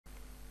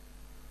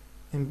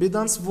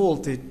Impedance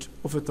voltage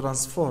of a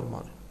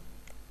transformer,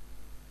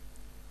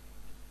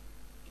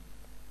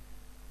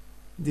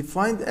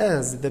 defined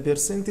as the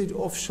percentage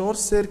of short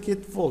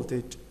circuit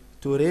voltage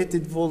to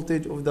rated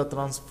voltage of the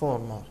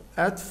transformer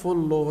at full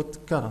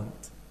load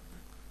current.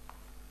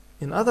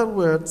 In other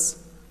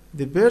words,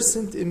 the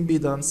percent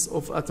impedance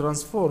of a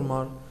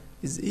transformer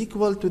is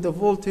equal to the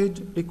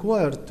voltage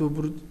required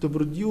to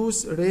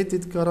produce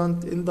rated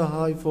current in the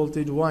high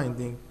voltage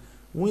winding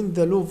when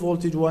the low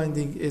voltage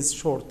winding is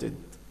shorted.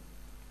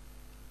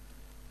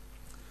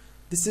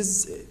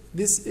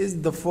 This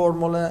is the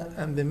formula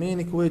and the main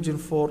equation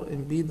for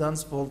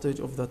impedance voltage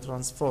of the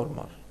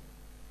transformer,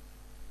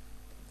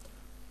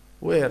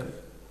 where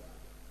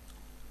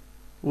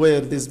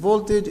this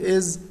voltage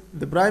is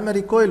the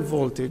primary coil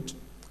voltage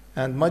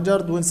and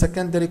measured when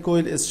secondary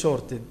coil is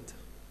shorted,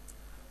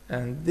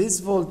 and this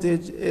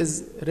voltage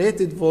is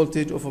rated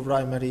voltage of a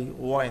primary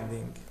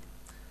winding.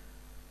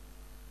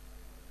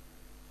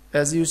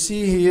 As you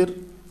see here,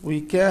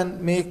 we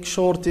can make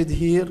shorted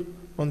here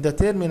on the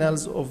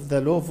terminals of the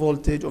low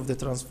voltage of the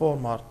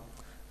transformer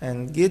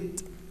and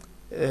get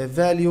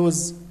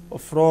values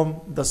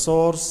from the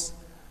source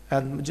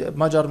and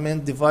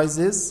measurement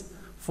devices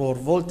for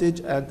voltage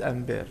and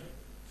ampere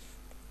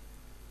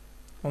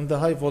on the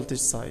high voltage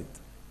side.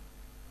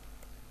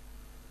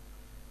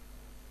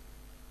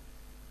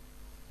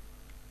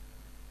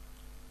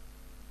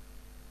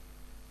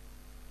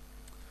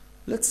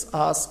 Let's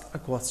ask a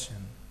question.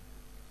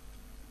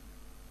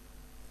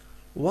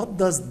 What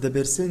does the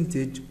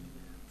percentage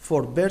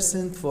for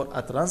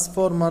a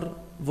transformer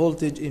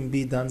voltage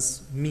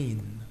impedance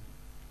mean?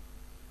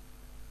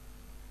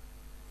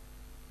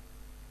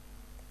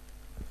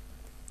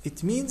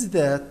 It means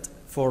that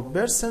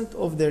 4%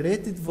 of the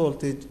rated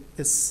voltage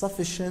is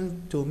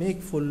sufficient to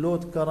make full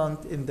load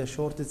current in the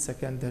shorted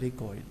secondary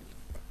coil.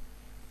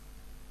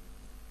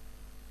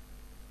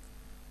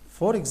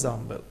 For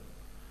example,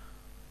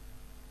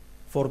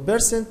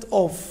 4%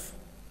 of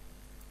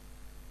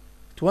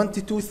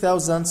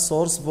 22,000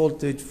 source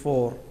voltage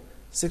for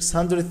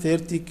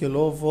 630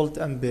 kilovolt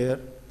ampere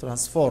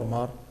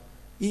transformer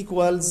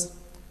equals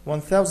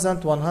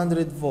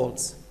 1,100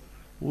 volts,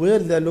 where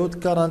the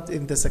load current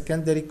in the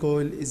secondary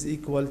coil is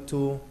equal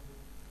to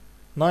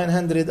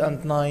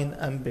 909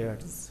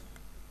 amperes.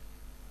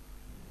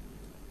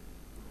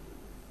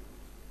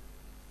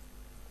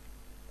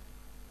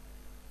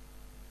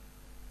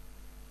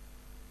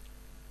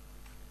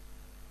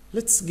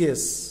 Let's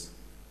guess.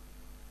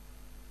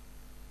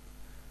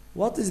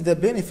 What is the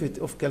benefit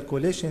of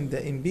calculating the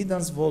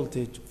impedance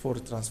voltage for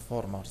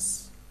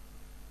transformers?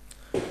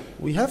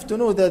 We have to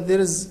know that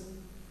there is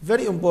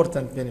very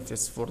important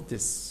benefits for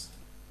this.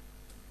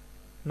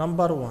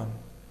 Number one,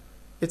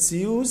 it's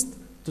used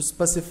to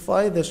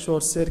specify the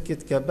short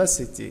circuit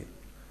capacity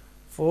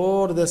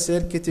for the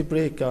circuit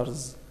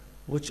breakers,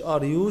 which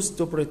are used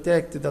to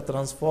protect the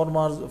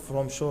transformers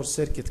from short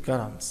circuit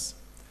currents.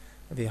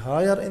 The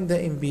higher in the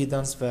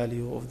impedance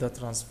value of the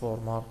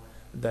transformer,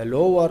 the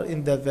lower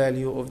in the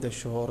value of the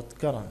short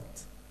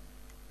current.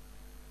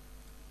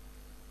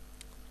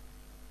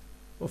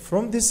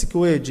 From this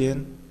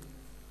equation,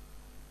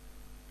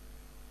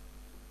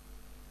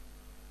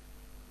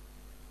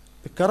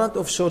 the current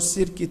of short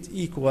circuit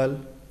equal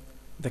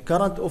the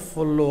current of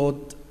full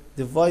load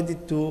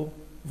divided to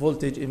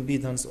voltage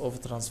impedance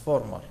of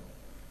transformer.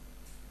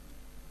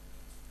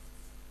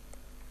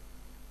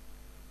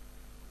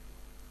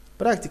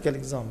 Practical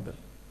example.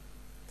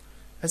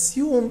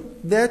 Assume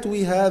that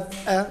we have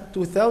a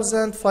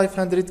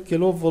 2500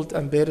 kilovolt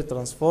ampere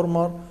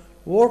transformer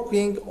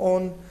working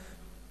on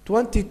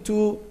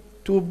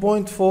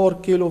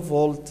 2.4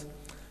 kilovolt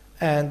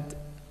and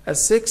a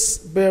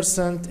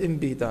 6%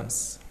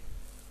 impedance.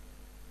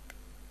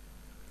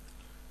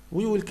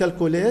 We will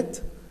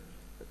calculate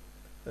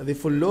the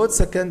full load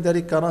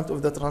secondary current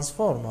of the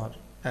transformer,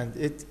 and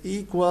it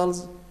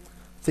equals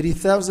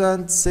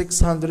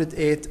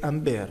 3608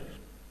 ampere.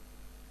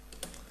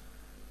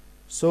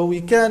 So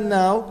we can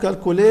now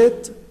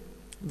calculate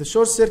the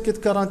short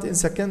circuit current in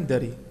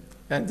secondary,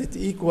 and it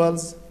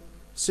equals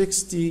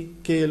 60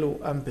 kilo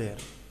ampere.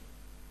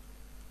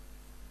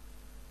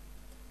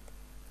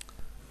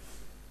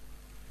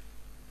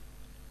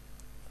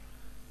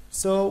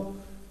 So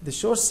the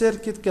short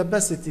circuit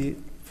capacity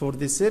for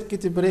the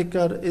circuit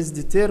breaker is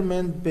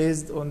determined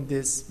based on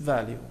this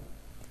value.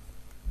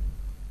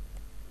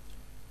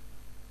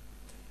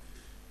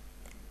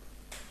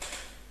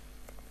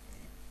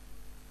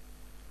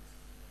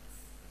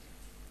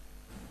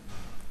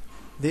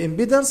 The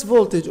impedance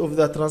voltage of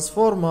the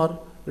transformer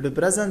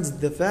represents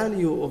the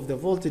value of the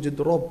voltage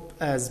drop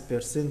as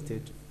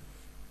percentage.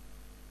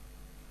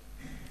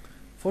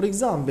 For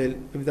example,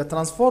 if the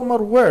transformer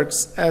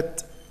works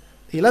at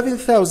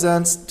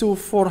 11,000 to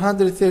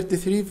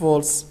 433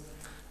 volts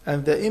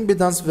and the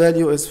impedance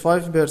value is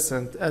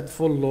 5% at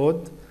full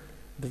load,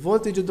 the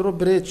voltage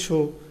drop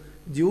ratio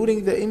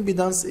during the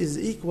impedance is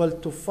equal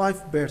to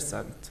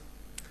 5%.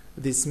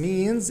 This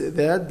means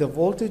that the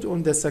voltage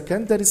on the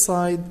secondary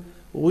side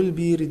will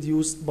be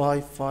reduced by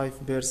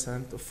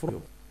 5%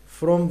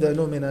 from the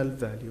nominal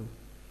value.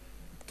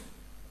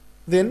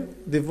 Then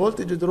the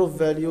voltage drop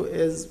value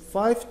is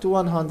 5 to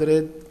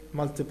 100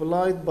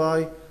 multiplied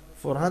by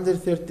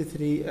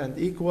 433 and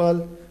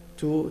equal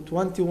to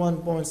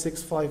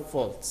 21.65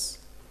 volts.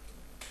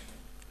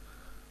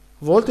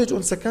 Voltage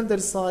on secondary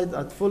side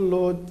at full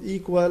load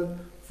equal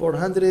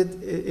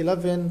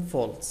 411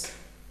 volts.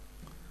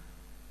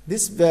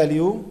 This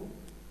value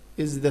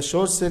is the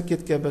short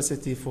circuit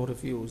capacity for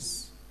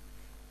fuse.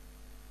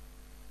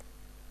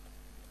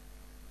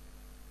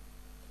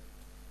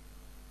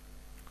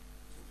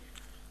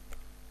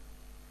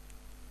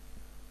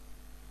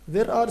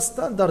 There are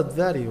standard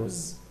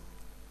values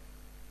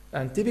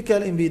and typical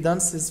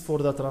impedances for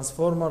the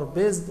transformer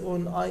based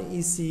on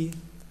IEC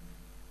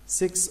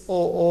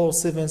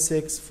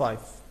 600765.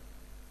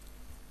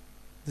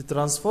 The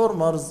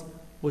transformers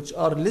which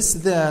are less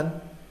than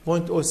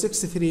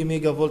 0.063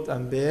 megavolt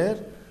ampere,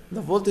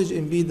 the voltage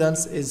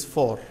impedance is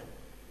 4.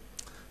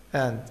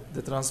 And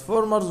the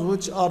transformers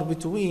which are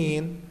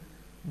between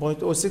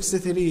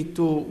 0.063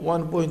 to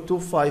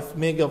 1.25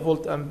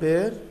 megavolt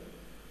ampere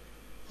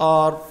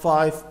are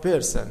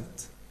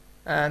 5%,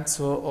 and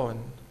so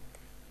on.